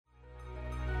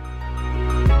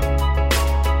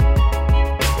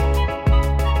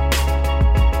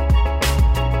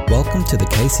to the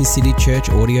Casey City Church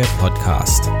audio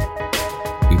podcast.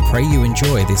 We pray you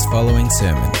enjoy this following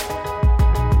sermon.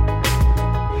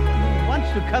 Who wants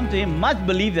to come to Him must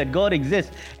believe that God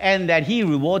exists and that He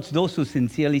rewards those who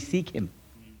sincerely seek Him.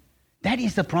 That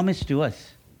is the promise to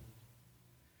us.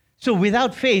 So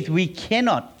without faith, we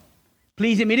cannot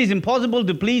please Him. It is impossible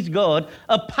to please God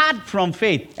apart from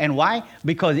faith. And why?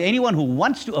 Because anyone who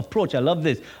wants to approach, I love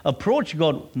this, approach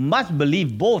God must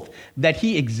believe both that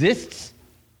He exists,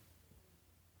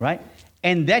 right?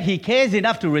 And that He cares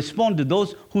enough to respond to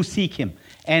those who seek Him.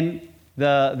 And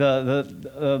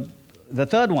the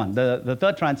third one, the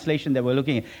third translation that we're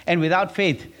looking at, and without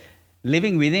faith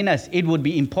living within us, it would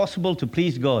be impossible to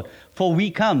please God. For we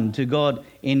come to God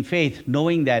in faith,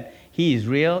 knowing that He is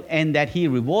real and that He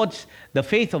rewards the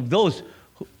faith of those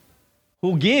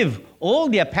who give all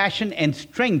their passion and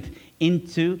strength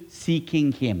into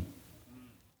seeking Him.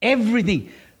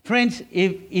 Everything. Friends,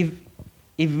 if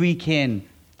we can,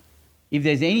 if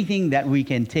there's anything that we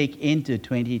can take into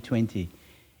 2020,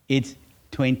 it's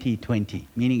 2020,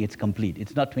 meaning it's complete.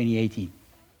 It's not 2018.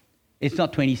 It's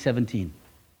not 2017.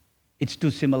 It's two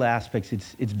similar aspects.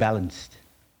 It's balanced.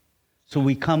 So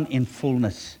we come in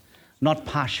fullness, not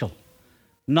partial,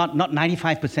 not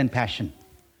 95% passion,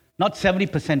 not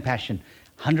 70% passion,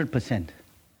 100%.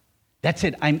 That's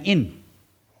it. I'm in.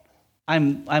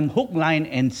 I'm hook, line,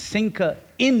 and sinker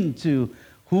into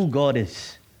who God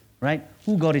is, right?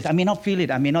 Who God is. I may not feel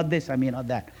it. I may not this. I may not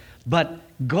that. But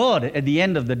God, at the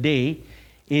end of the day,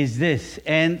 is this.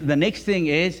 And the next thing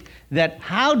is that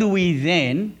how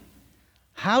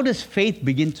does faith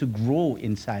begin to grow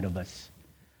inside of us?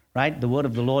 Right? The word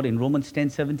of the Lord in Romans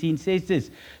 10:17 says this.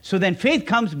 So then faith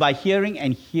comes by hearing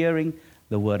and hearing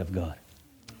the word of God.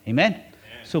 Amen?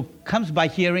 So comes by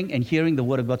hearing and hearing the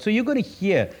word of God. So you're going to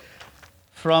hear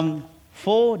from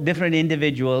 4 different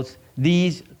individuals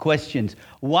these questions.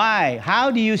 Why?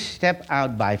 How do you step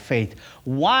out by faith?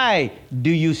 Why do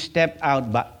you step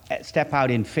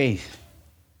out in faith?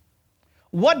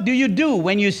 What do you do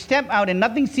when you step out and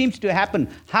nothing seems to happen?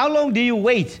 How long do you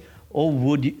wait? Or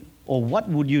what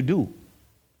would you do?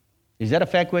 Is that a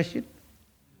fair question?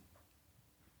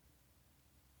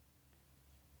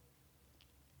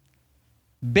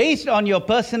 Based on your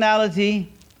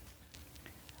personality,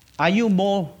 are you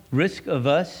more risk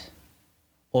averse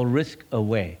or risk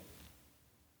aware?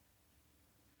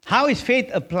 How is faith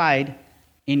applied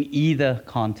in either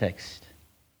context?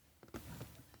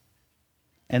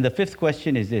 And the 5th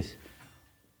question is this.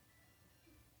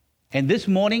 And this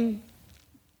morning,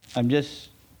 I'm just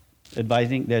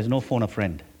advising, there's no phone a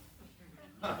friend.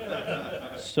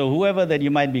 So whoever that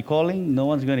you might be calling, no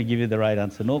one's going to give you the right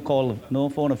answer. No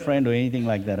phone a friend or anything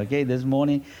like that, okay? This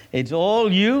morning, it's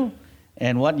all you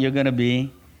and what you're going to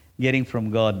be getting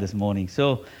from God this morning.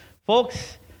 So,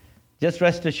 folks, just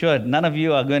rest assured, none of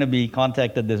you are going to be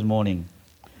contacted this morning.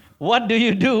 What do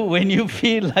you do when you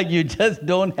feel like you just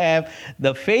don't have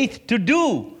the faith to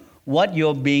do what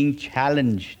you're being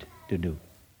challenged to do?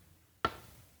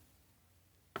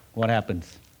 What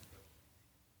happens?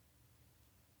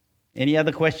 Any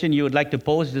other question you would like to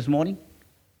pose this morning?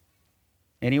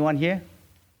 Anyone here?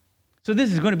 So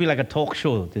this is going to be like a talk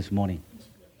show this morning.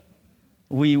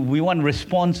 We want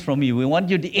response from you. We want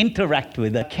you to interact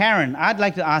with us. Karen, I'd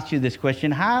like to ask you this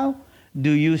question. How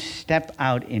do you step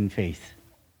out in faith?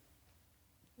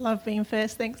 Love being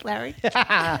first. Thanks, Larry.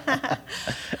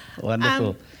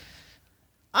 Wonderful.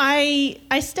 I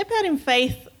step out in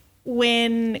faith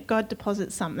when God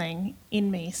deposits something in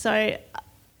me. So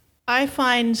I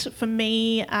find for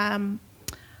me,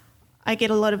 I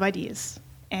get a lot of ideas.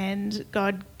 And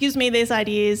God gives me these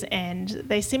ideas and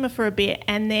they simmer for a bit.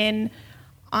 And then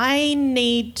I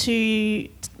need to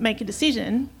make a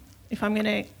decision if I'm going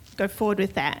to go forward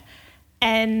with that.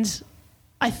 And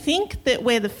I think that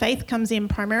where the faith comes in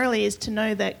primarily is to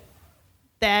know that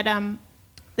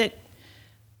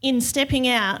in stepping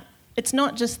out, it's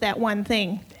not just that one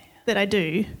thing that I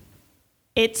do.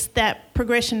 It's that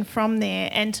progression from there,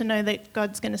 and to know that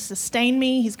God's going to sustain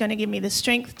me. He's going to give me the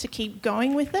strength to keep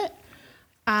going with it.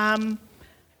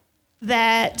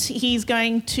 That He's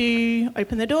going to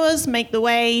open the doors, make the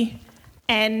way,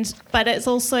 but it's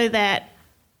also that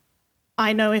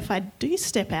I know if I do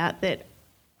step out that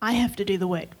I have to do the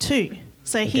work too.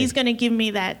 So okay. He's going to give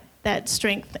me that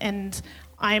strength, and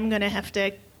I'm going to have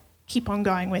to keep on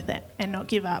going with it and not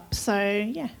give up. So,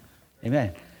 yeah.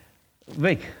 Amen.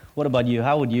 Vic, what about you?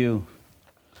 How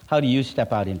do you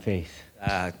step out in faith?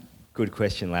 Good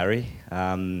question, Larry.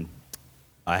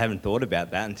 I haven't thought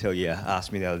about that until you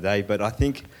asked me the other day, but I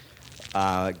think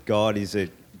God is a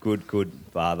good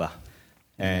Father.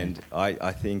 And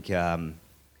I think I'm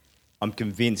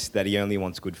convinced that He only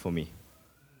wants good for me.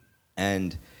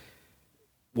 And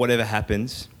whatever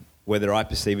happens, whether I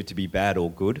perceive it to be bad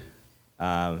or good,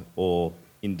 or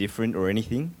indifferent or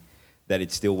anything, that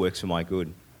it still works for my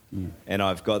good. And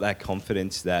I've got that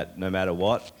confidence that no matter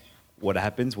what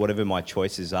happens, whatever my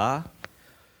choices are,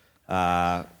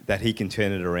 that he can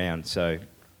turn it around. So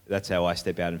that's how I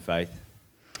step out in faith.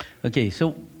 Okay,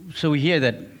 so we hear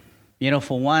that,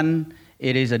 for one,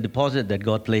 it is a deposit that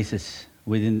God places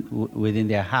within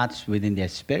their hearts, within their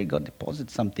spirit. God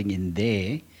deposits something in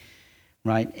there,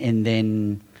 right? And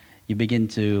then you begin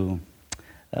to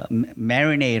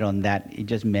marinate on that. It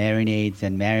just marinates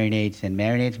and marinates and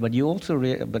marinates. But you also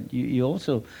you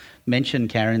also mentioned,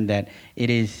 Karen, that it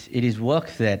is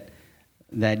work that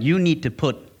you need to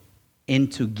put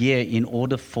into gear in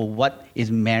order for what is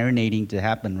marinating to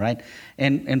happen, right?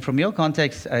 And from your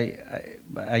context,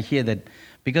 I hear that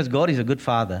because God is a good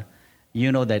father,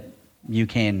 you know that you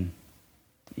can,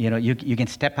 you can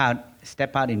step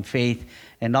out in faith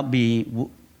and not be,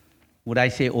 would I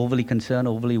say, overly concerned,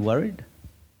 overly worried?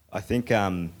 I think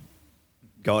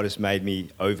God has made me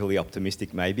overly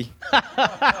optimistic, maybe.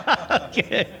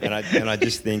 Okay. And I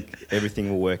just think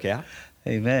everything will work out.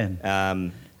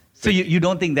 Amen. So you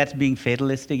don't think that's being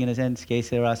fatalistic in a sense? Que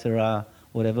sera, sera,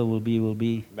 whatever will be, will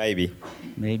be? Maybe.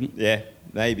 Maybe? Yeah,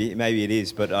 maybe it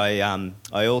is. But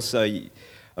I also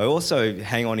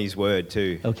hang on his word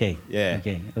too. Okay. Yeah.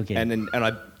 Okay. And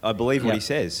I believe what he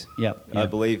says. Yep. I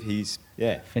believe he's,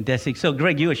 yeah. Fantastic. So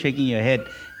Greg, you were shaking your head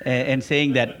and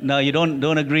saying that, no, you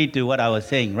don't agree to what I was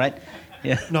saying, right?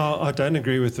 Yeah. No, I don't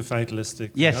agree with the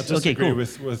fatalistic thing. Yes, I just okay, agree cool.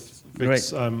 with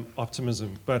Vic's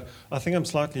optimism. But I think I'm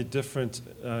slightly different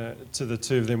to the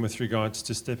two of them with regards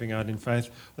to stepping out in faith.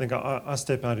 I think I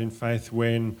step out in faith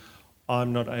when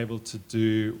I'm not able to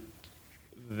do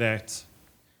that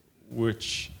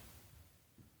which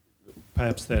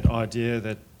perhaps that idea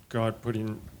that God put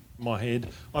in my head,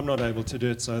 I'm not able to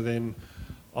do it, so then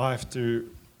I have to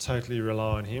totally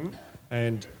rely on him.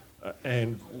 And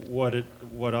what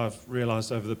I've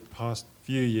realised over the past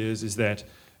few years is that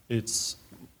it's,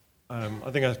 I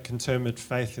think I can term it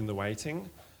faith in the waiting.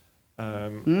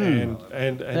 And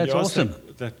That's you asked awesome.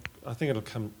 that I think it'll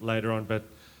come later on, but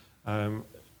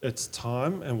it's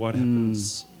time and what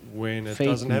happens when it Faith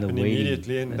doesn't in the happen waiting.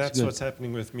 immediately, and That's that's good. what's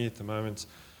happening with me at the moment.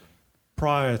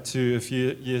 Prior to a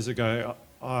few years ago,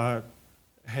 I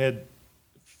had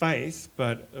faith,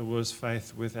 but it was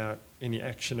faith without any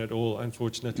action at all,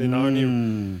 unfortunately. And I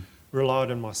only relied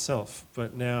on myself.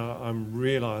 But now I'm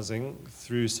realizing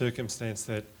through circumstance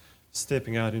that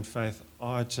stepping out in faith,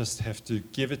 I just have to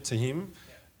give it to him.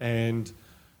 And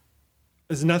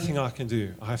there's nothing I can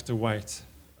do. I have to wait.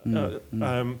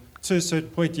 To a certain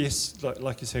point, yes,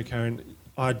 like you said, Karen,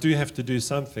 I do have to do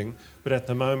something. But at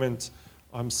the moment,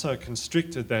 I'm so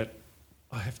constricted that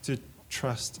I have to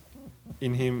trust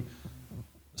in him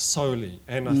solely.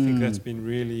 And I think that's been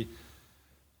really,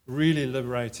 really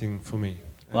liberating for me.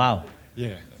 Wow.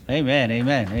 Yeah.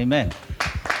 Amen.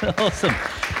 Awesome.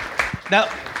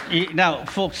 Now,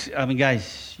 folks,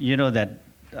 guys, you know that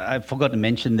I forgot to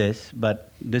mention this,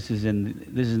 but this is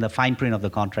in the fine print of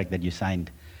the contract that you signed,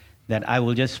 that I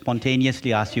will just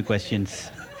spontaneously ask you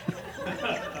questions.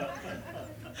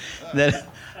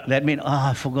 That means,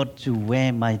 I forgot to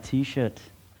wear my T-shirt.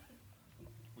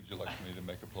 Would you like me to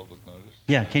make a public notice?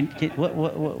 Yeah,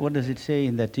 what does it say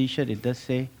in that T-shirt? It does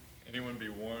say, Anyone be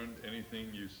warned,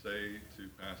 anything you say to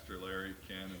Pastor Larry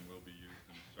can and will be used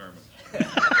in sermons.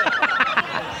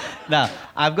 now,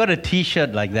 I've got a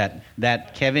T-shirt like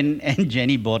that Kevin and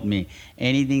Jenny bought me.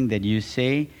 Anything that you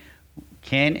say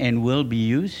can and will be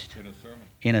used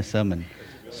In a sermon.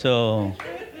 So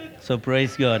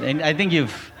praise God. And I think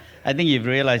you've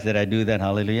realized that I do that,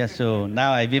 hallelujah. So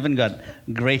now I've even got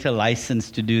greater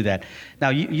license to do that. Now,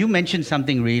 you mentioned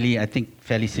something really, I think,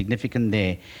 fairly significant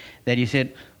there, that you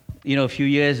said, a few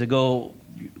years ago,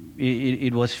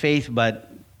 it was faith,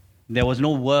 but there was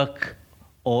no work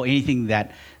or anything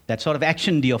that sort of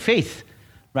actioned your faith,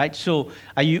 right? So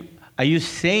are you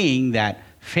saying that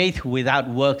faith without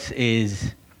works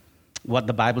is what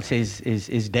the Bible says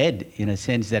is dead, in a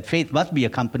sense, that faith must be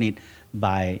accompanied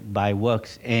by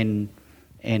works and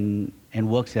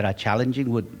works that are challenging?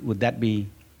 Would that be?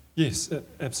 Yes,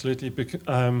 absolutely.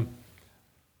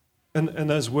 And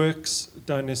those works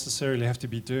don't necessarily have to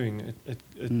be doing.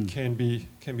 It can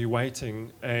be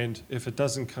waiting, and if it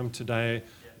doesn't come today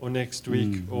or next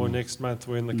week or next month,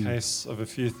 or in the case of a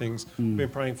few things, we've been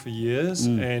praying for years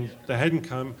and they hadn't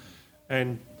come,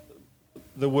 and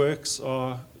the works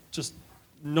are just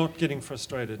not getting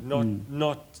frustrated,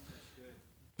 not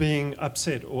being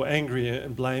upset or angry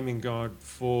and blaming God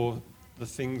for the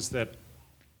things that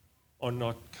are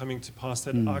not coming to pass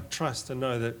that I trust and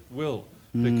know that will,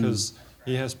 because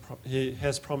He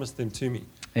has promised them to me.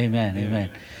 Amen, amen.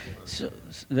 So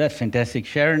that's fantastic.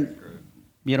 Sharon,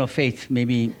 faith,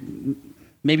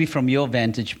 maybe from your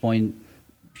vantage point,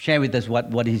 share with us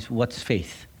what's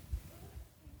faith.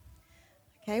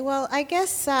 Okay, well, I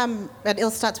guess it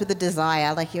all starts with a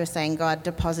desire. Like you were saying, God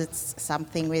deposits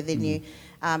something within you,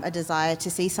 a desire to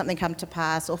see something come to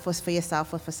pass, or for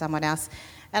yourself or for someone else.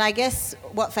 And I guess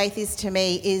what faith is to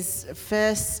me is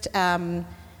first a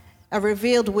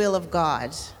revealed will of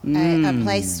God, a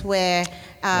place where,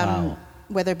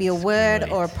 whether it be a word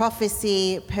or a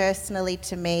prophecy, personally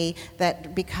to me,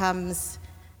 that becomes,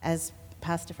 as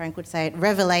Pastor Frank would say,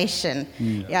 revelation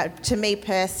to me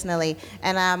personally.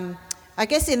 And I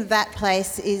guess in that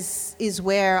place is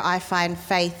where I find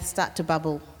faith start to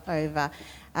bubble over.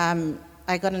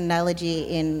 I got an analogy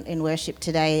in worship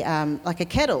today, like a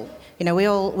kettle.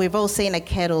 We've all seen a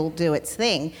kettle do its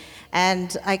thing,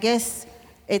 and I guess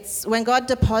it's when God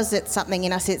deposits something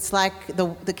in us, it's like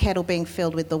the kettle being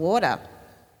filled with the water.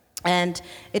 And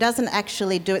it doesn't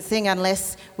actually do its thing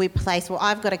unless we place,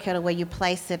 I've got a kettle where you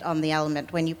place it on the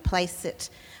element, when you place it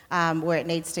where it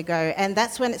needs to go. And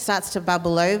that's when it starts to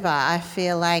bubble over. I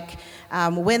feel like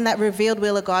when that revealed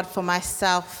will of God for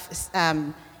myself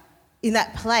in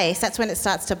that place, that's when it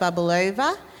starts to bubble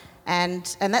over.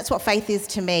 And that's what faith is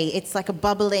to me. It's like a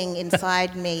bubbling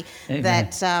inside me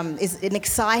that is an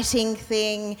exciting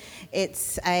thing.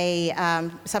 It's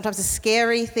sometimes a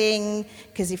scary thing,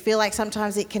 because you feel like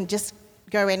sometimes it can just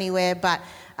go anywhere. But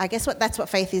I guess that's what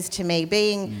faith is to me,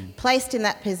 being placed in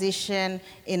that position,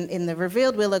 in the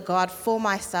revealed will of God for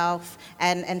myself,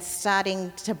 and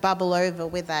starting to bubble over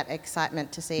with that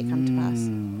excitement to see it come to pass.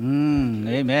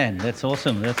 Amen. That's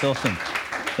awesome. That's awesome.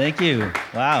 Thank you.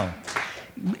 Wow.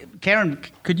 Karen,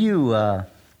 could you,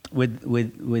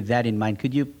 with that in mind,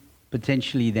 could you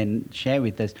potentially then share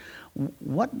with us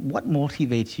what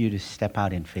motivates you to step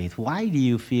out in faith? Why do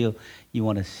you feel you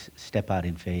want to step out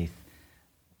in faith?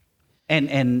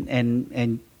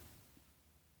 And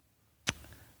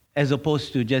as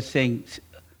opposed to just saying,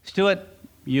 Stuart,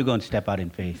 you're going to step out in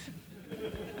faith.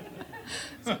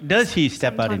 Does he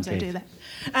step out in faith? Sometimes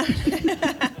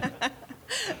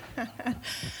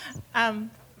I do that.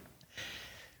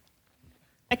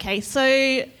 Okay, so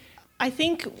I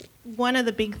think one of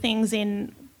the big things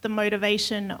in the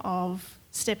motivation of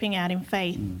stepping out in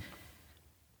faith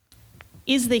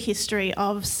is the history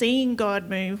of seeing God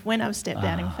move when I've stepped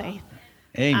out in faith.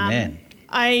 Amen.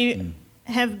 I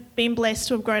have been blessed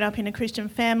to have grown up in a Christian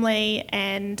family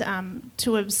and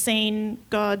to have seen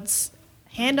God's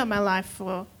hand on my life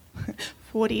for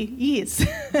 40 years.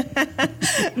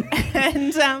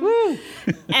 And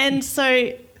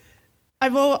so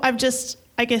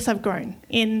I guess I've grown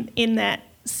in that,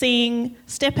 seeing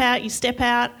step out, you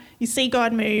see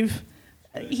God move,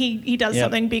 he does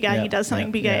something bigger, he does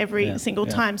something bigger every single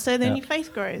time. So then your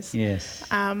faith grows. Yes.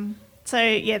 So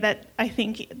that I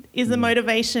think is the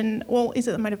motivation. Well, is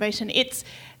it the motivation? It's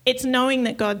knowing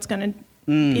that God's going to,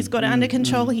 He's got it under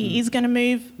control. He is going to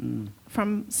move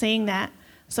from seeing that.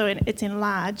 So it's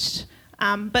enlarged.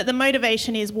 But the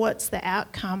motivation is, what's the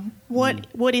outcome?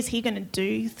 What is He going to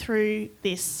do through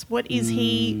this? What is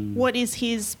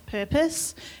His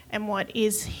purpose, and what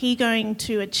is He going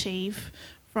to achieve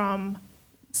from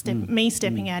me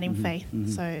stepping out in faith?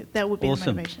 So that would be the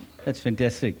motivation. That's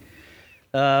fantastic.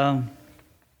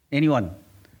 Anyone?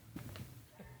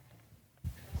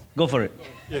 Go for it.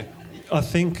 Yeah, I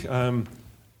think the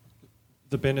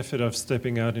benefit of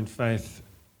stepping out in faith,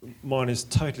 mine is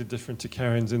totally different to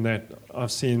Karen's in that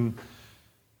I've seen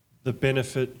the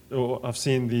benefit, or I've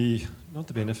seen the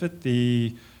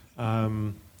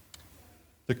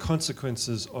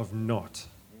consequences of not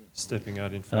stepping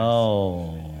out in faith.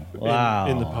 Oh, wow.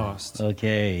 In the past.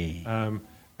 Okay.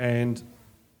 And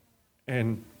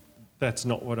that's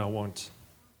not what I want.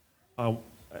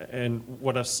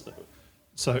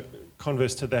 So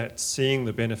converse to that, seeing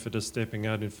the benefit of stepping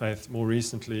out in faith more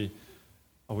recently,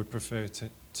 I would prefer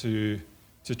to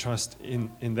trust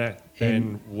in that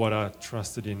than what I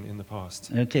trusted in the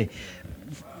past. Okay,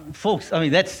 folks. I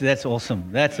mean, that's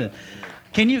awesome.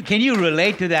 Can you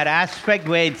relate to that aspect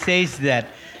where it says that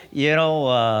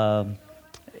the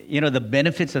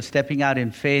benefits of stepping out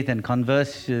in faith, and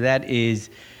converse to that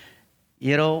is,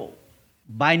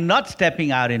 by not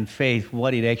stepping out in faith,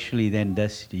 what it actually then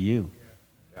does to you.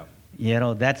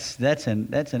 Yeah. That's an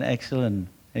excellent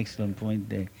point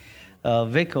there.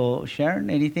 Vic or Sharon,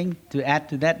 anything to add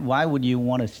to that? Why would you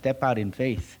want to step out in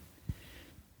faith?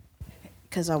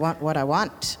 Because I want what I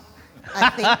want. I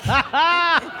think.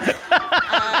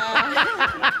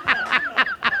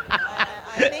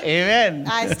 Amen.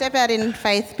 I step out in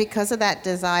faith because of that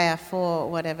desire for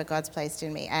whatever God's placed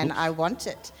in me, and I want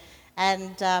it.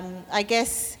 And I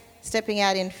guess stepping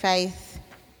out in faith,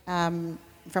 from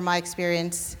my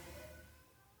experience,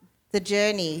 the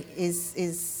journey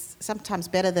is sometimes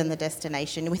better than the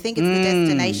destination. We think it's the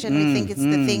destination. We think it's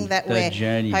the thing that we're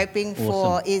journey. hoping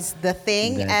for is the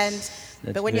thing.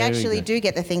 But when you actually do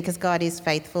get the thing, because God is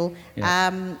faithful,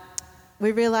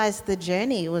 we realised the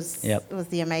journey was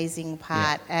the amazing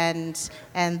part, and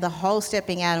the whole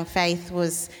stepping out in faith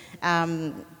was,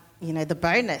 the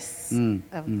bonus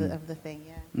of the thing.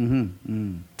 Yeah.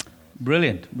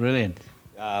 Brilliant.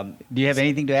 Do you have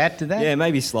anything to add to that? Yeah,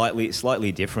 maybe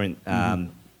slightly different.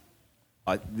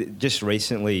 Just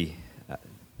recently,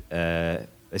 a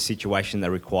situation that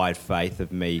required faith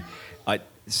of me.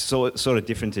 Sort of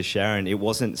different to Sharon. It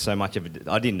wasn't so much of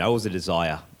I didn't know it was a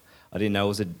desire. I didn't know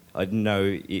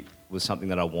it was something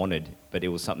that I wanted, but it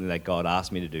was something that God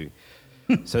asked me to do.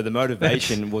 So the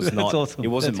motivation was not. Awesome. It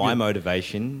wasn't That's my good.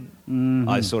 motivation.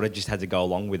 I sort of just had to go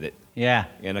along with it. Yeah.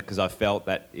 Because I felt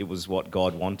that it was what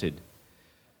God wanted.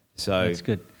 So That's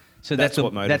good. So that's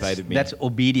what motivated me. That's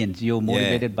obedience. You're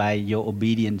motivated by your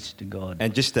obedience to God.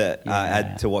 And just to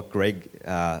add to what Greg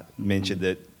mentioned,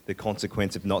 that the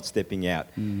consequence of not stepping out.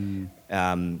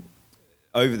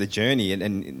 Over the journey,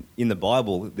 and in the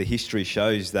Bible, the history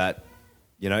shows that,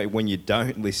 when you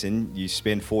don't listen, you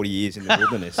spend 40 years in the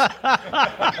wilderness.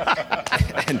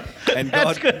 and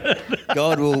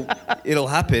God will, it'll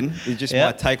happen. It just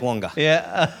might take longer.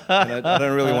 Yeah. And I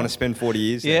don't really want to spend 40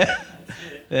 years there. Yeah.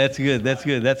 That's good. That's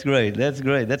great.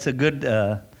 That's a good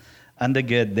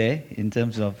undergird there in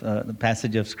terms of the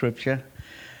passage of Scripture.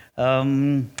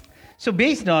 So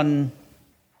based on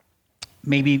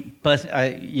maybe,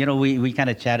 we kind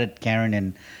of chatted,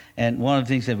 Karen, and one of the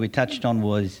things that we touched on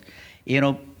was,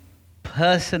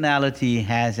 personality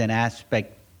has an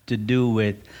aspect to do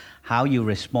with how you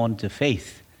respond to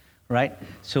faith, right?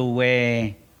 So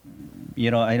where,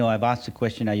 I know I've asked the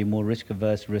question, are you more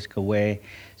risk-averse, risk-aware?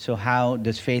 So how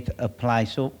does faith apply?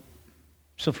 So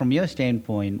from your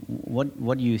standpoint,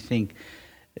 what do you think?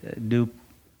 Do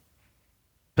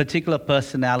particular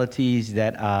personalities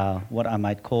that are what I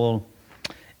might call,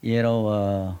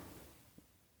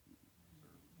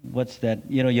 what's that?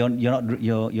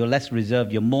 You're less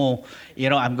reserved. You're more,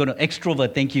 I'm going to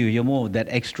extrovert. Thank you. You're more that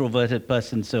extroverted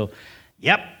person. So,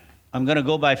 I'm going to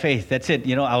go by faith. That's it.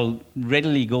 I'll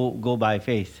readily go by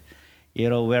faith.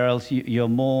 Whereas you're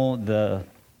more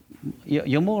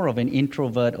you're more of an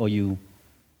introvert, or you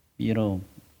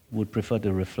would prefer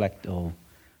to reflect, or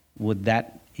would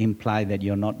that imply that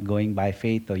you're not going by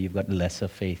faith, or you've got lesser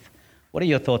faith? What are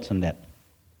your thoughts on that?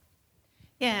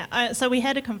 Yeah, so we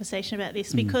had a conversation about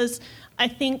this because I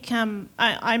think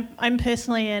I'm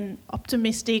personally an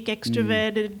optimistic,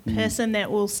 extroverted person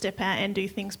that will step out and do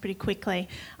things pretty quickly.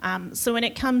 So when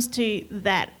it comes to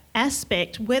that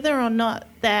aspect, whether or not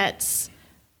that's...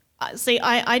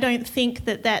 I don't think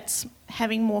that that's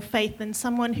having more faith than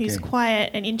someone who's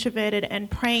quiet and introverted and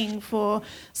praying for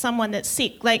someone that's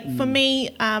sick. Like for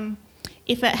me,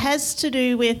 if it has to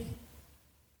do with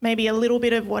maybe a little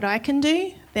bit of what I can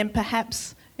do, then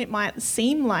perhaps it might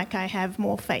seem like I have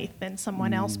more faith than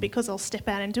someone else because I'll step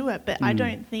out and do it. But I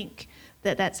don't think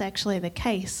that that's actually the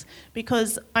case,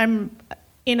 because I'm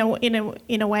in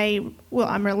a way, well,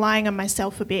 I'm relying on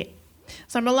myself a bit.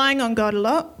 So I'm relying on God a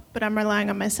lot, but I'm relying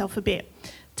on myself a bit.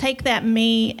 Take that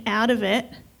me out of it,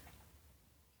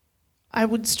 I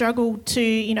would struggle to,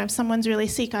 if someone's really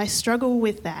sick, I struggle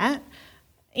with that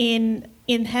in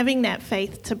having that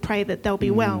faith to pray that they'll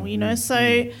be well,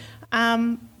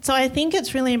 So I think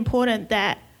it's really important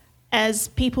that as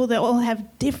people that all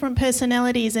have different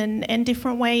personalities and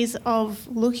different ways of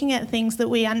looking at things, that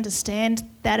we understand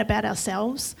that about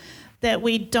ourselves, that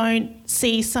we don't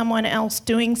see someone else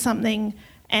doing something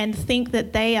and think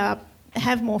that they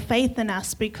have more faith than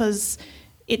us, because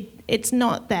it's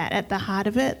not that at the heart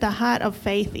of it. The heart of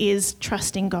faith is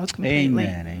trusting God completely.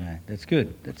 Amen. That's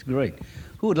good. That's great.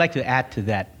 Who would like to add to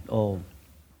that or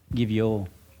give your...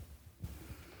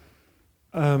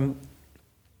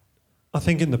 I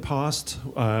think in the past,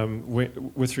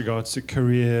 with regards to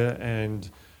career and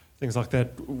things like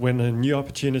that, when a new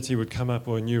opportunity would come up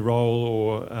or a new role,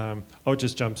 or I would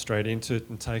just jump straight into it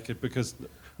and take it, because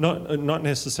not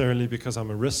necessarily because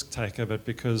I'm a risk taker, but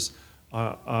because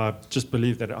I just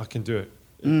believe that I can do it.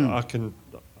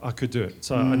 I could do it.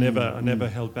 So I never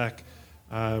held back.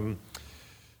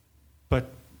 But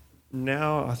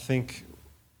now I think,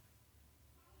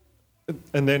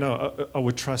 and then I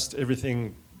would trust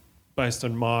everything based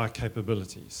on my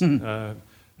capabilities.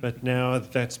 But now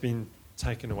that's been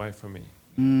taken away from me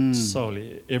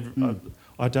solely.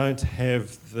 I don't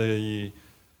have the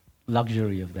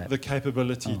luxury of that. the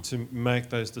capability to make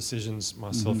those decisions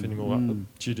myself anymore.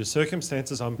 Due to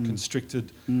circumstances, I'm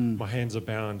constricted, my hands are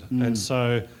bound. And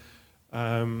so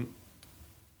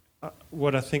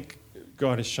what I think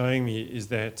God is showing me is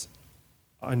that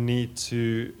I need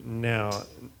to now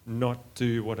not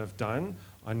do what I've done.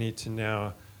 I need to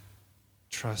now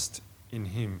trust in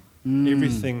Him.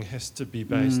 Everything has to be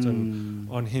based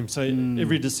on Him. So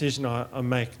every decision I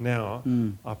make now,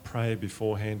 I pray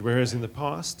beforehand. Whereas in the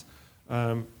past,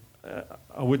 I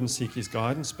wouldn't seek His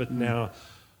guidance, but now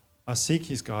I seek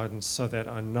His guidance so that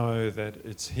I know that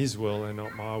it's His will and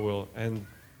not my will. And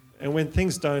when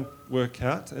things don't work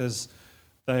out, as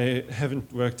they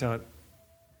haven't worked out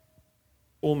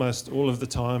almost all of the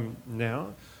time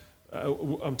now,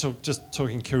 I'm just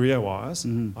talking career-wise,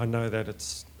 I know that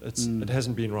it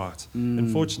hasn't been right.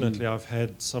 Unfortunately, I've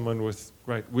had someone with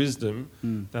great wisdom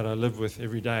that I live with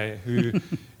every day who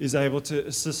is able to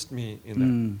assist me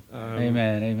in that.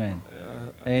 Amen. Amen.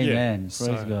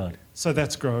 Praise God. So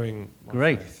that's growing my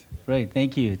Great. faith. Great.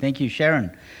 Thank you,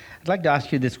 Sharon. I'd like to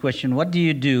ask you this question. What do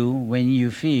you do when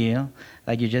you feel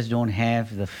like you just don't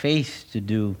have the faith to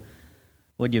do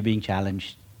what you're being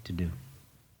challenged to do?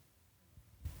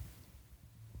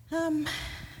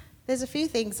 There's a few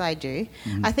things I do.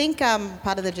 I think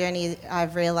part of the journey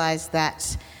I've realised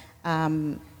that,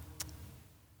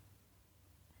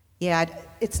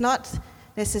 it's not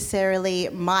necessarily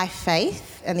my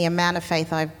faith and the amount of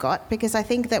faith I've got, because I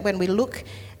think that when we look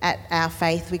at our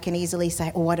faith, we can easily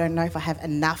say, I don't know if I have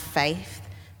enough faith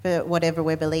for whatever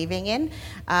we're believing in.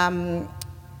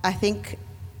 I think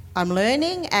I'm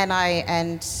learning, and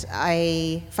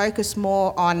I focus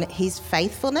more on His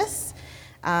faithfulness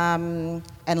and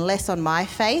less on my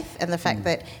faith and the fact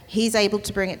that He's able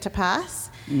to bring it to pass.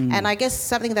 And I guess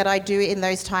something that I do in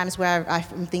those times where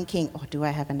I'm thinking, do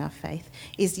I have enough faith,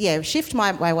 is shift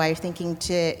my way of thinking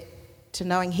to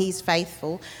knowing He's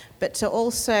faithful, but to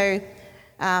also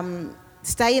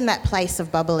stay in that place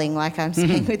of bubbling, like I'm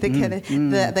saying with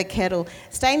the kettle.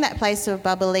 Stay in that place of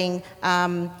bubbling,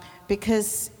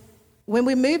 because when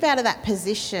we move out of that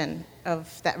position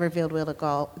of that revealed will of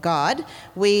God,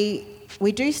 we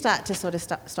do start to sort of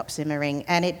stop simmering,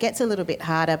 and it gets a little bit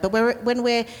harder. But when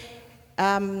we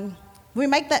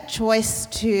make that choice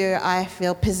to, I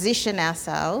feel, position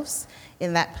ourselves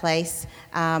in that place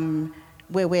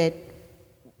where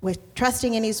we're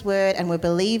trusting in His word and we're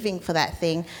believing for that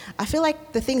thing, I feel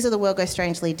like the things of the world go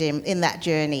strangely dim in that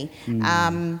journey.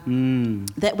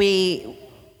 That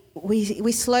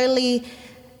we slowly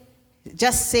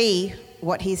just see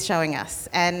what He's showing us,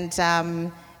 and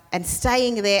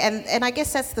staying there. And I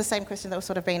guess that's the same question that was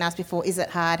sort of being asked before. Is it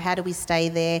hard? How do we stay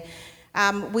there?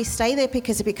 We stay there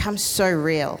because it becomes so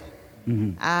real.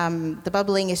 The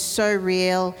bubbling is so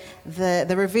real.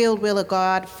 The revealed will of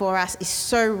God for us is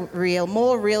so real,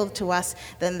 more real to us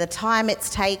than the time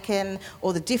it's taken,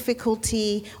 or the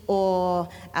difficulty, or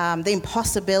the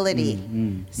impossibility.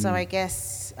 So I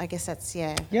guess that's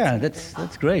Yeah,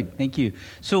 that's great. Thank you.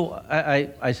 So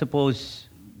I suppose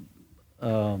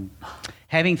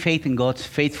having faith in God's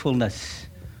faithfulness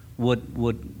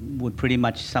would pretty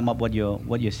much sum up what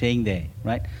you're saying there,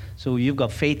 right? So you've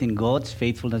got faith in God's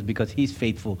faithfulness because He's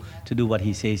faithful to do what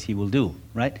He says He will do,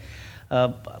 right?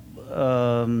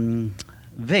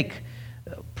 Vic,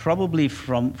 probably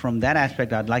from that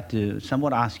aspect, I'd like to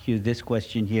somewhat ask you this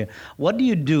question here. What do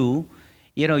you do?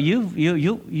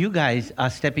 You guys are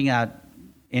stepping out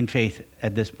in faith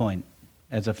at this point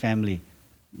as a family,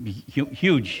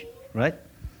 huge, right?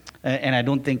 And I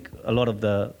don't think a lot of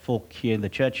the folk here in the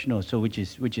church know. So which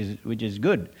is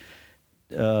good.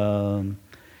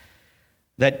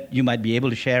 That you might be able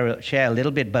to share a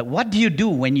little bit. But what do you do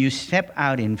when you step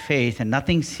out in faith and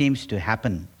nothing seems to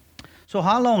happen? So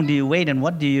how long do you wait, and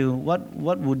what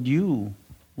would you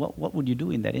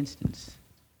do in that instance?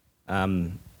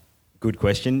 Good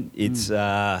question. It's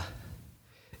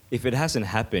if it hasn't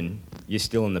happened, you're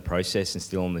still in the process and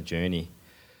still on the journey.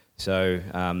 So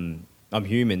I'm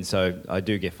human, so I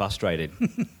do get frustrated.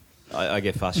 I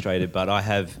get frustrated, but I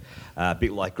have, a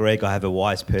bit like Greg, I have a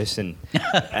wise person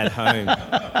at home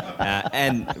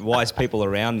and wise people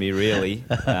around me, really,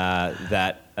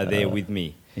 that are there with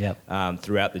me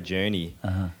throughout the journey.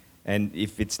 And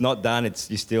if it's not done,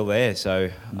 you're still there. So,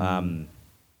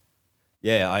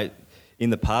 in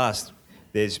the past,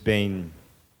 there's been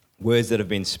words that have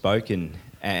been spoken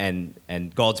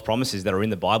and God's promises that are in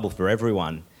the Bible for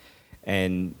everyone.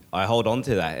 And I hold on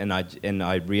to that, and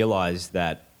I realise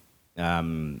that,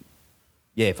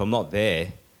 if I'm not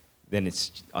there, then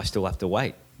I still have to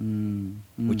wait,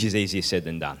 which is easier said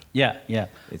than done. Yeah.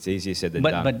 It's easier said than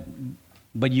done.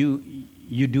 But you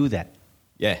you do that,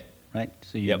 Yeah. right?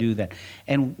 So you Yep. do that.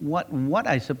 And what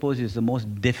I suppose is the most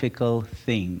difficult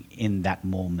thing in that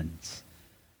moment?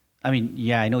 I mean,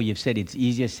 yeah, I know you've said it's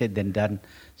easier said than done.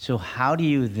 So how do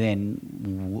you then,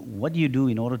 what do you do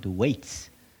in order to wait?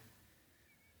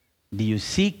 Do you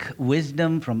seek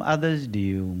wisdom from others? Do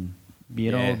you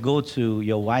Yeah. go to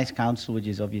your wise counsel, which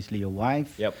is obviously your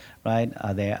wife? Yep. Right?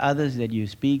 Are there others that you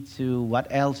speak to? What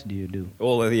else do you do?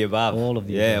 All of the above. All of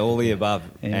the yeah, above, all the yeah. above.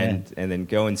 Amen. And then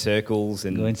go in circles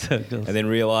and Go in circles. and then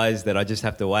realize that I just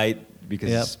have to wait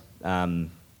because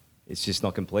it's just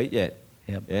not complete yet.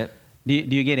 Yep. Yeah. Do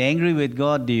you get angry with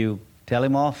God? Do you tell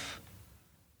him off?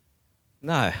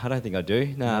 No, I don't think I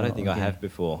do. No, I don't think I okay. have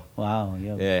before. Wow.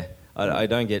 Yeah. I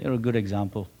don't get. You're a good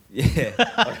example. Yeah.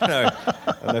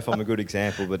 I don't know if I'm a good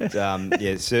example, but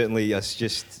yeah, certainly it's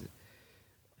just.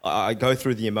 I go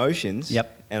through the emotions.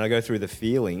 Yep. And I go through the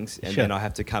feelings, and Sure. then I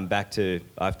have to come back to.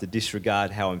 I have to disregard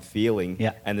how I'm feeling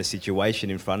Yeah. and the situation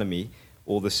in front of me,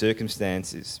 or the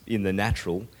circumstances in the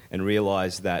natural, and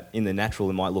realise that in the natural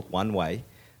it might look one way,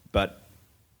 but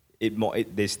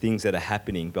there's things that are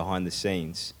happening behind the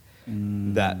scenes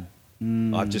that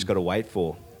I've just got to wait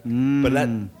for. But that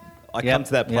I come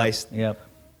to that place. Yep.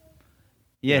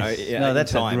 Yes. You know, No, in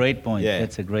that's time. a great point. Yeah.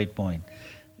 That's a great point.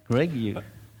 Greg, you.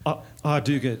 I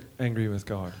do get angry with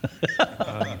God,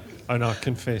 and I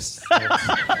confess.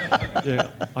 Yeah,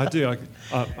 I do. I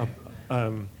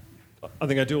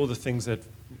think I do all the things that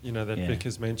that Yeah. Vic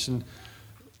has mentioned.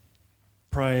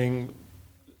 Praying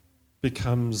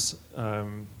becomes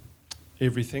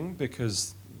everything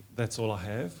because that's all I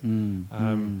have.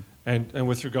 And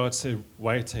with regards to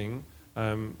waiting,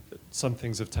 some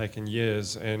things have taken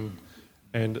years, and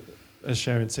as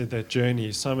Sharon said, that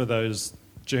journey. Some of those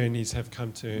journeys have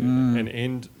come to an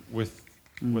end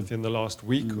within the last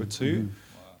week or two.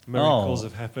 Miracles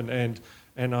have happened,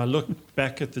 and I look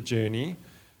back at the journey,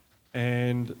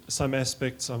 and some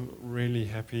aspects I'm really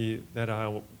happy that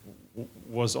I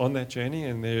was on that journey,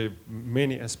 and there are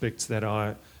many aspects that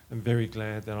I am very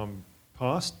glad that I'm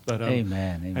past. But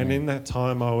Amen. and in that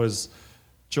time I was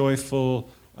joyful,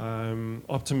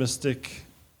 optimistic,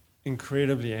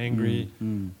 incredibly angry.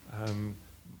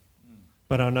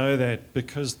 But I know that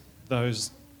because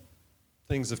those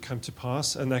things have come to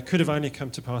pass, and they could have only come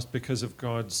to pass because of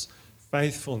God's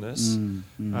faithfulness,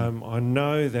 I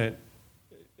know that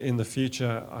in the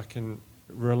future I can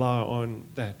rely on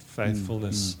that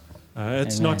faithfulness.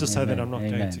 It's not to say that I'm not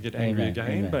going to get angry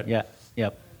again, but Yep.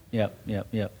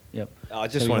 I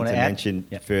just So you wanted wanna to add? mention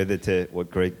Yeah. further to what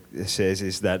Greg says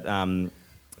is that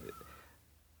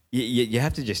you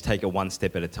have to just take it one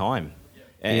step at a time.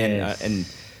 Yes. And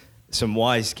some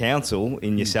wise counsel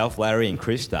in yourself, Larry and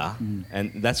Krista,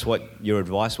 and that's what your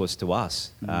advice was to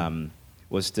us,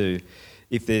 was to,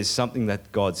 if there's something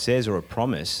that God says or a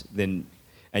promise, then,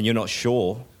 and you're not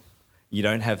sure, you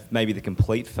don't have maybe the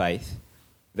complete faith,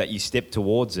 that you step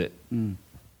towards it, and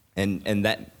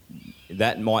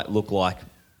that might look like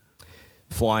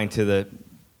flying to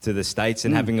the States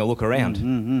and having a look around,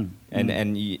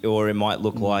 or it might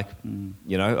look like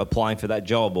applying for that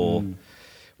job or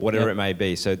whatever Yep. it may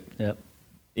be. So Yep.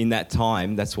 in that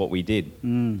time, that's what we did.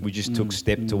 We just took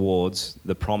step towards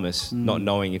the promise, not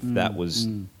knowing if that was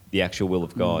the actual will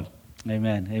of God.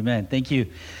 Amen. Thank you.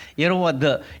 You know what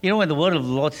when the word of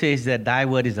the Lord says that thy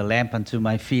word is a lamp unto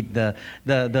my feet,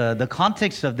 the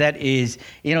context of that is,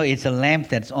 it's a lamp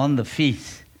that's on the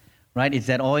feet, right? It's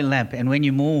that oil lamp, and when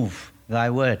you move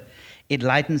thy word, it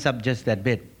lightens up just that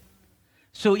bit.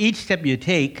 So each step you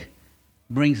take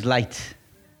brings light.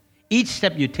 Each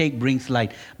step you take brings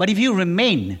light. But if you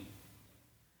remain,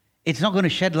 it's not going to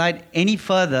shed light any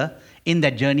further in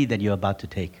that journey that you're about to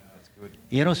take.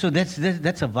 So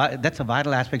that's a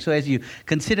vital aspect. So as you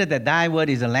consider that thy word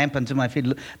is a lamp unto my feet,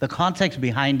 the context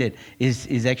behind it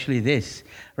is actually this,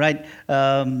 right?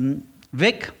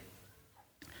 Vic,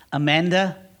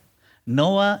 Amanda,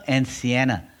 Noah, and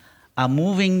Sienna are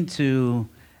moving to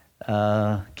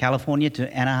California,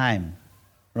 to Anaheim,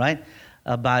 right?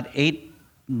 About 8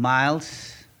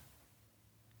 miles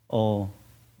or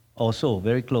so,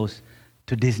 very close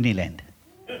to Disneyland.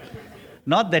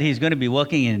 Not that he's going to be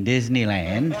working in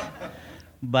Disneyland,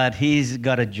 but he's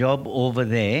got a job over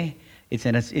there. It's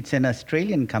an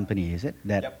Australian company, is it?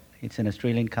 Yep. It's an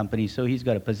Australian company, so he's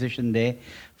got a position there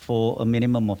for a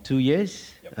minimum of 2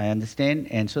 years, I understand.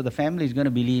 And so the family is going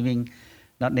to be leaving,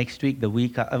 not next week, the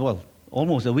week,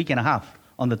 almost a week and a half,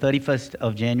 on the 31st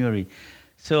of January.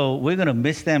 So we're going to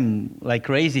miss them like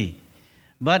crazy.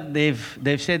 But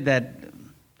they've said that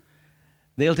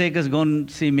They'll take us go and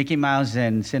see Mickey Mouse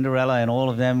and Cinderella and all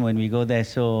of them when we go there.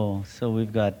 So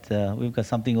we've got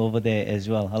something over there as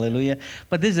well. Hallelujah!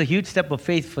 But this is a huge step of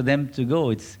faith for them to go.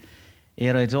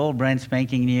 It's all brand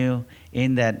spanking new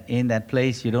in that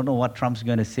place. You don't know what Trump's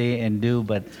going to say and do,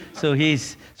 but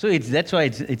that's why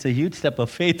it's a huge step of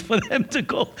faith for them to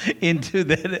go into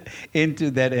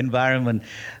that environment.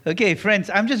 Okay,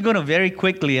 friends, I'm just going to very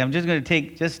quickly. I'm just going to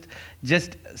take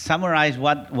just summarize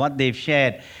what they've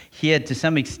shared here to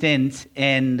some extent,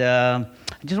 and I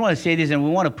just want to say this, and we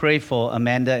want to pray for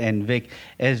Amanda and Vic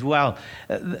as well.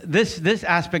 This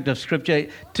aspect of Scripture,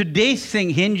 today's thing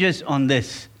hinges on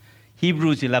this.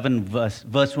 Hebrews 11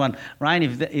 verse 1. Ryan,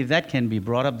 if that can be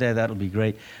brought up there, that'll be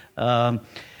great. Now,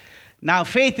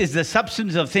 faith is the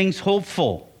substance of things hoped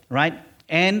for, right?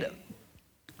 And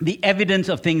the evidence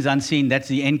of things unseen. That's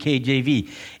the NKJV.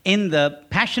 In the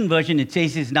Passion Version, it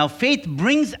says this, now faith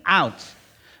brings our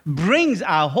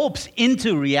hopes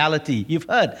into reality. You've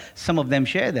heard some of them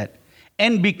share that.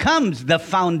 And becomes the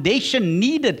foundation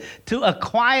needed to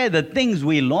acquire the things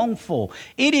we long for.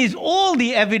 It is all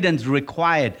the evidence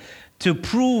required to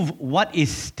prove what is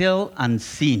still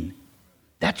unseen.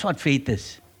 That's what faith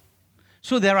is.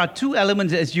 So there are two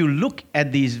elements as you look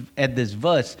at this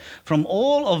verse from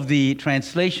all of the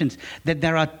translations, that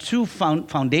there are two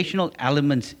foundational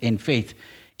elements in faith,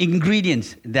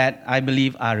 ingredients that I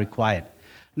believe are required.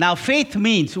 Now, faith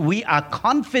means we are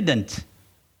confident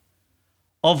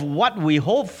of what we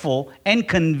hope for and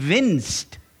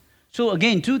convinced. So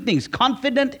again, two things,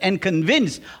 confident and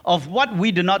convinced of what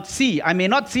we do not see. I may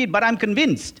not see it, but I'm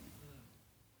convinced,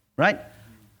 right?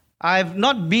 I've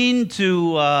not been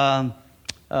to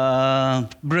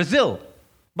Brazil,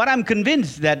 but I'm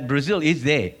convinced that Brazil is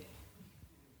there.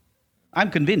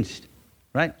 I'm convinced,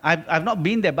 right? I've not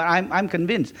been there, but I'm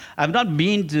convinced. I've not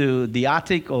been to the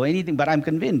Arctic or anything, but I'm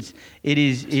convinced it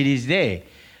is there.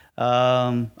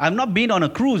 I've not been on a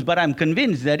cruise, but I'm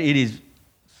convinced that it is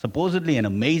supposedly an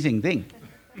amazing thing,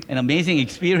 an amazing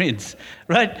experience,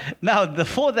 right? Now, the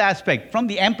fourth aspect from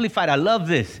the Amplified, I love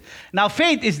this. Now,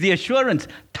 faith is the assurance,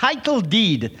 title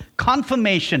deed,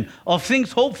 confirmation of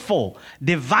things hoped for,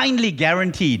 divinely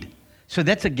guaranteed. So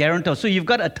that's a guarantor. So you've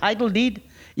got a title deed,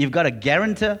 you've got a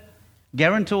guarantor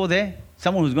there,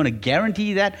 someone who's going to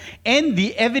guarantee that, and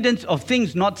the evidence of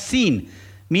things not seen,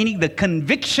 meaning the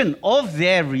conviction of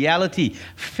their reality.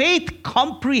 Faith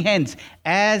comprehends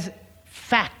as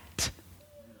fact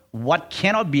what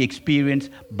cannot be experienced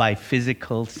by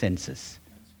physical senses.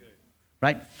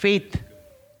 Right? Faith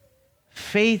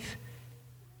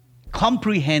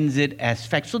comprehends it as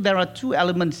fact. So there are two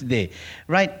elements there,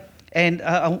 right? And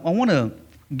I want to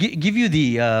give you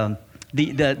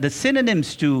the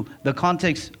synonyms to the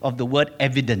context of the word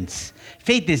evidence.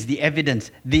 Faith is the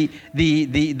evidence,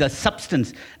 the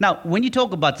substance. Now, when you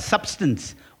talk about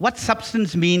substance, what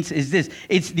substance means is this.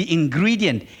 It's the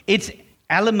ingredient, it's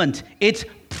element, it's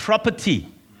property.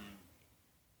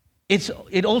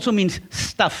 It also means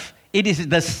stuff. It is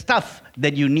the stuff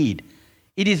that you need.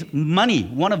 It is money.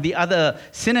 One of the other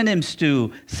synonyms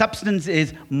to substance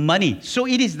is money. So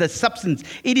it is the substance.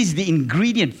 It is the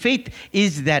ingredient. Faith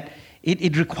is that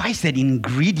it requires that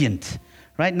ingredient,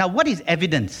 right? Now, what is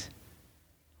evidence?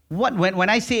 When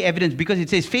I say evidence, because it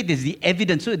says faith is the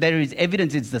evidence, so there is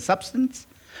evidence, it's the substance.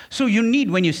 So you need,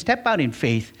 when you step out in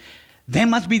faith, there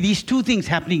must be these two things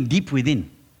happening deep within.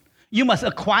 You must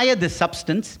acquire the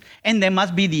substance, and there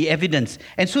must be the evidence.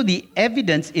 And so the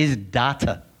evidence is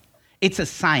data. It's a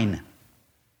sign.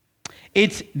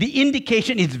 It's the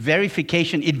indication, it's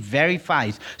verification, it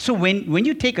verifies. So when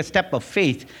you take a step of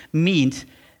faith, means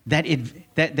that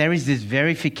there is this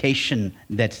verification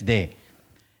that's there.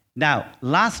 Now,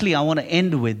 lastly, I want to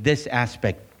end with this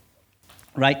aspect,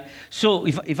 right? So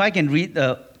if I can read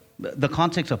the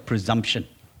context of presumption.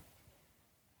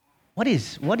 What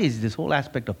is this whole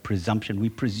aspect of presumption? We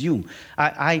presume.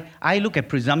 I look at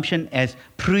presumption as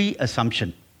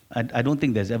pre-assumption. I don't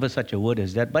think there's ever such a word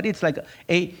as that, but it's like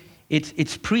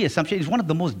it's pre-assumption. It's one of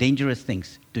the most dangerous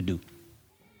things to do,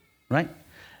 right?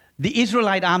 The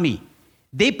Israelite army,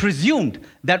 they presumed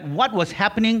that what was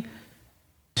happening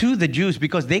to the Jews,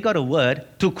 because they got a word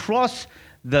to cross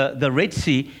the Red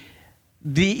Sea,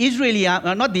 the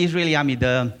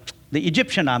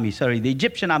Egyptian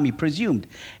army presumed.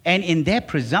 And in their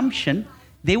presumption,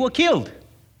 they were killed.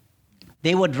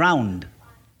 They were drowned.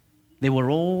 They were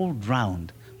all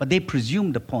drowned. But they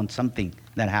presumed upon something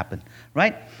that happened,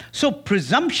 right? So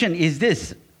presumption is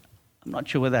this. I'm not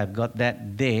sure whether I've got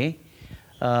that there.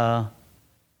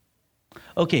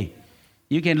 Okay,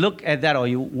 you can look at that, or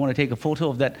you want to take a photo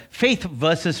of that. Faith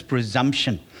versus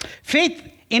presumption. Faith,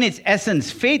 in its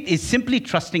essence, faith is simply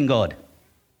trusting God.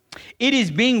 It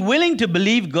is being willing to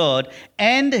believe God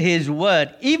and His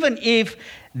word, even if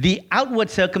the outward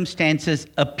circumstances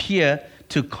appear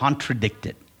to contradict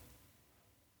it.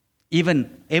 Even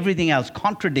everything else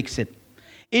contradicts it.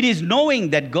 It is knowing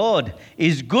that God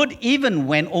is good even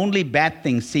when only bad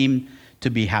things seem to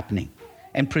be happening.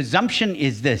 And presumption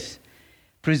is this.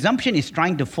 Presumption is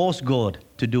trying to force God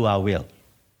to do our will.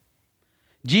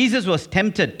 Jesus was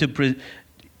tempted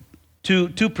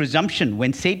to presumption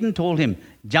when Satan told him,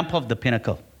 jump off the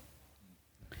pinnacle.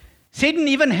 Satan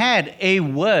even had a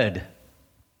word,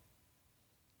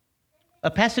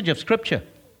 a passage of scripture,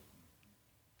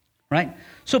 right?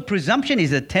 So presumption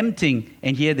is attempting,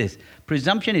 and hear this,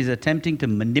 presumption is attempting to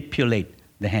manipulate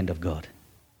the hand of God.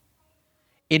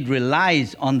 It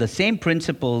relies on the same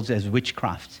principles as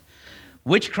witchcraft.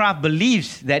 Witchcraft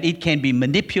believes that it can be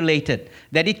manipulated,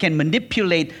 that it can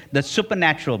manipulate the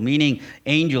supernatural, meaning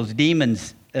angels,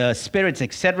 demons, spirits,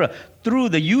 etc., through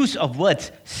the use of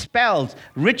words, spells,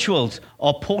 rituals,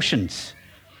 or potions.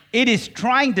 It is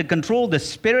trying to control the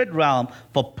spirit realm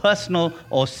for personal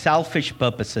or selfish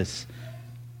purposes.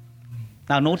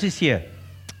 Now notice here,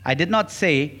 I did not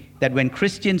say that when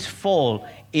Christians fall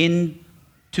into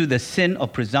the sin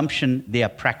of presumption, they are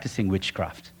practicing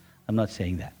witchcraft. I'm not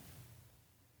saying that.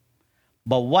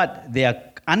 But what they are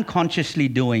unconsciously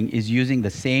doing is using the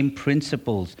same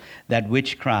principles that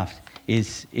witchcraft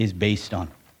is based on.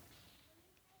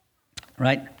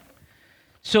 Right?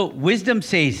 So wisdom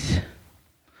says,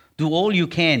 do all you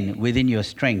can within your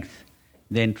strength,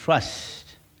 then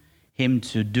trust Him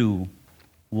to do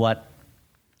what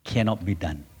cannot be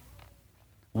done.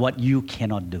 What you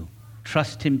cannot do.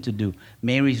 Trust Him to do.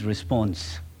 Mary's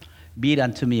response, be it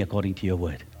unto me according to your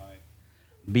word.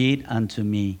 Be it unto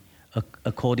me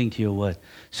according to your word.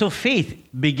 So faith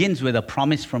begins with a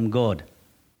promise from God,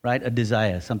 right? A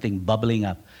desire, something bubbling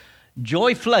up.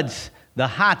 Joy floods the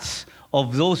hearts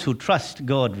of those who trust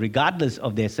God regardless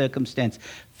of their circumstance.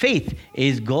 Faith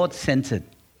is God-centered,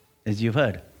 as you've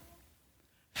heard.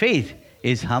 Faith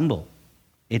is humble.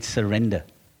 It's surrender.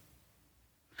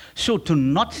 So to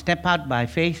not step out by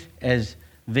faith, as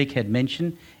Vic had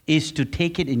mentioned, is to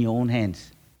take it in your own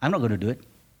hands. I'm not going to do it.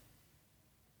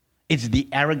 It's the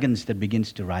arrogance that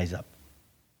begins to rise up.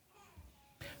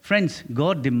 Friends,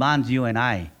 God demands you and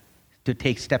I to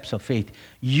take steps of faith.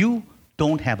 You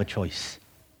don't have a choice.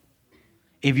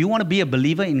 If you want to be a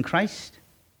believer in Christ,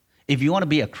 if you want to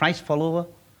be a Christ follower,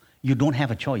 you don't have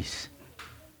a choice.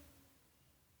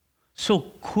 So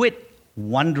quit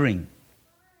wondering.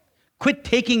 Quit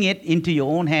taking it into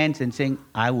your own hands and saying,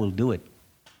 I will do it.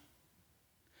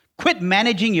 Quit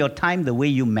managing your time the way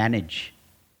you manage.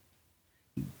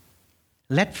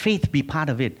 Let faith be part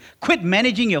of it. Quit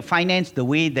managing your finance the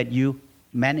way that you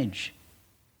manage.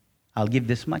 I'll give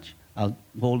this much. I'll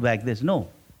hold back this. No.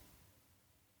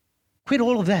 Quit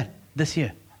all of that this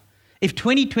year. If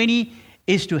 2020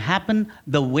 is to happen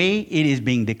the way it is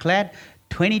being declared,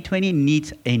 2020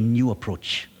 needs a new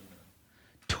approach.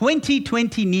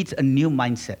 2020 needs a new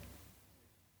mindset.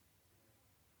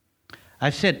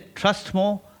 I've said, trust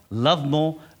more, love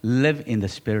more, live in the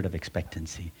spirit of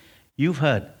expectancy. You've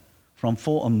heard from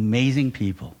 4 amazing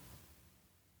people.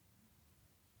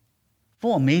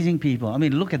 4 amazing people. I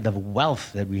mean, look at the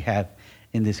wealth that we have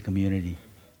in this community,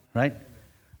 right?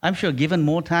 I'm sure given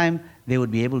more time, they would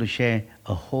be able to share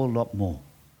a whole lot more.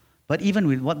 But even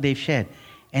with what they've shared,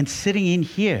 and sitting in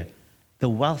here, the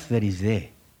wealth that is there.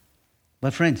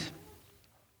 But friends,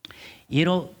 you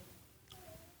know,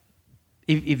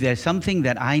 if there's something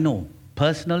that I know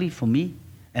personally for me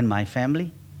and my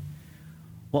family,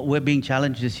 what we're being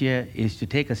challenged this year is to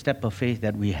take a step of faith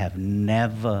that we have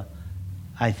never,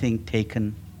 I think,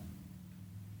 taken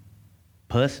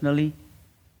personally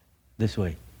this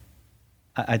way.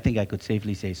 I think I could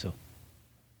safely say so.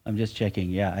 I'm just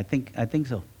checking. Yeah, I think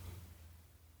so.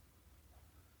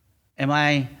 Am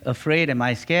I afraid? Am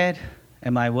I scared?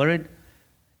 Am I worried?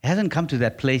 It hasn't come to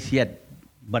that place yet.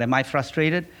 But am I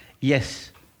frustrated?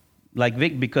 Yes. Like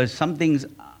Vic, because some things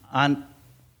aren't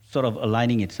sort of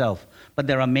aligning itself. But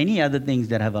there are many other things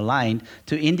that have aligned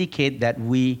to indicate that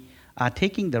we are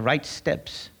taking the right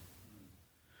steps.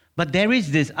 But there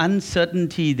is this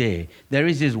uncertainty there. There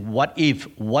is this what if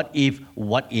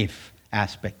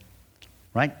aspect,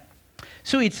 right?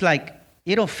 So it's like,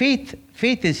 you know, faith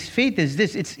is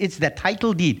this. It's that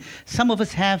title deed. Some of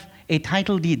us have a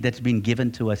title deed that's been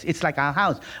given to us. It's like our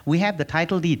house. We have the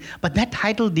title deed. But that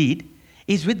title deed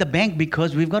is with the bank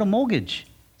because we've got a mortgage.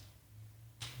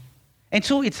 And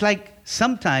so it's like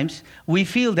sometimes we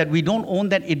feel that we don't own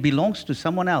that, it belongs to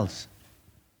someone else.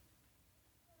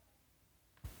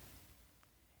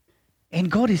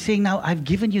 And God is saying, now I've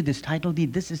given you this title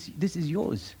deed. This is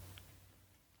yours.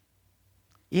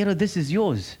 This is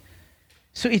yours.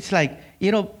 So it's like,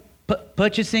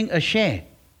 purchasing a share.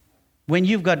 When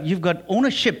you've got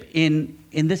ownership in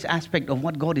this aspect of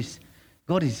what God is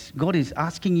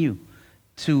asking you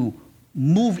to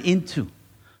move into.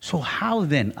 So how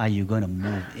then are you going to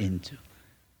move into?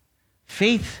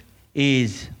 Faith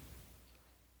is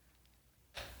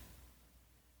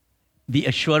the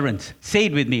assurance. Say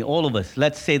it with me, all of us.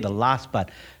 Let's say the last part.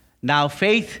 Now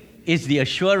faith is the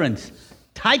assurance,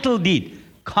 title deed,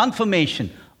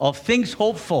 confirmation of things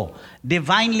hoped for,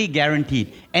 divinely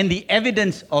guaranteed, and the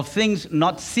evidence of things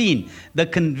not seen, the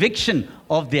conviction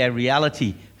of their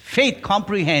reality. Faith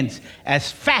comprehends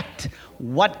as fact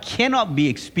what cannot be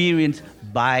experienced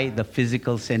by the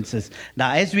physical senses.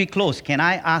 Now, as we close, can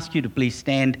I ask you to please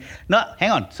stand? No,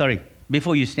 hang on, sorry,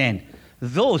 before you stand.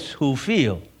 Those who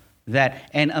feel that,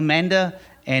 and Amanda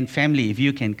and family, if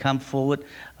you can come forward,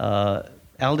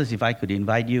 elders, if I could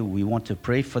invite you, we want to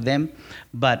pray for them.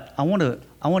 But I want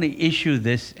to issue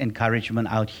this encouragement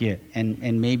out here,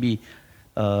 and maybe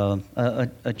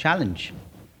a challenge.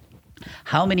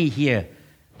 How many here,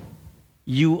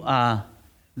 you are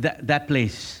that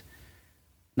place?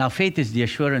 Now, faith is the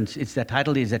assurance. It's the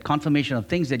title, is that confirmation of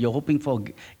things that you're hoping for,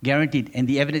 guaranteed, and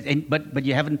the evidence. But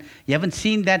you haven't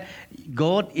seen that.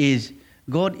 God is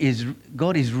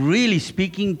really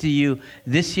speaking to you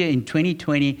this year in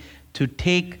 2020 to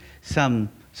take some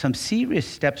serious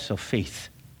steps of faith.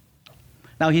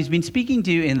 Now, He's been speaking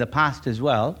to you in the past as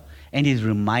well, and He's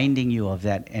reminding you of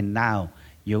that. And now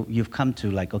you've come to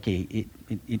like, okay,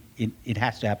 it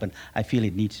has to happen. I feel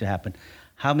it needs to happen.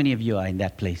 How many of you are in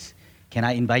that place? Can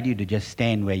I invite you to just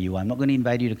stand where you are? I'm not going to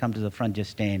invite you to come to the front.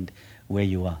 Just stand where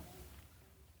you are.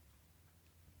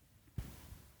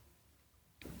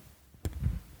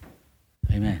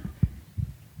 Amen.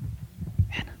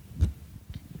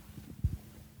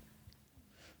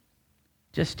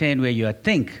 Just stand where you are.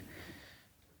 Think,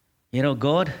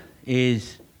 God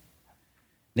is,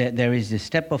 there is this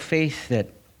step of faith that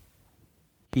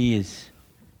He is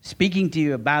speaking to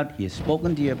you about. He has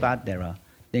spoken to you about. There are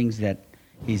things that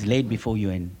He's laid before you,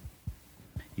 and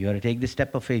you got to take this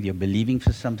step of faith. You're believing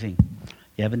for something.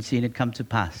 You haven't seen it come to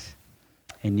pass,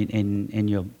 and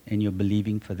you're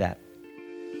believing for that.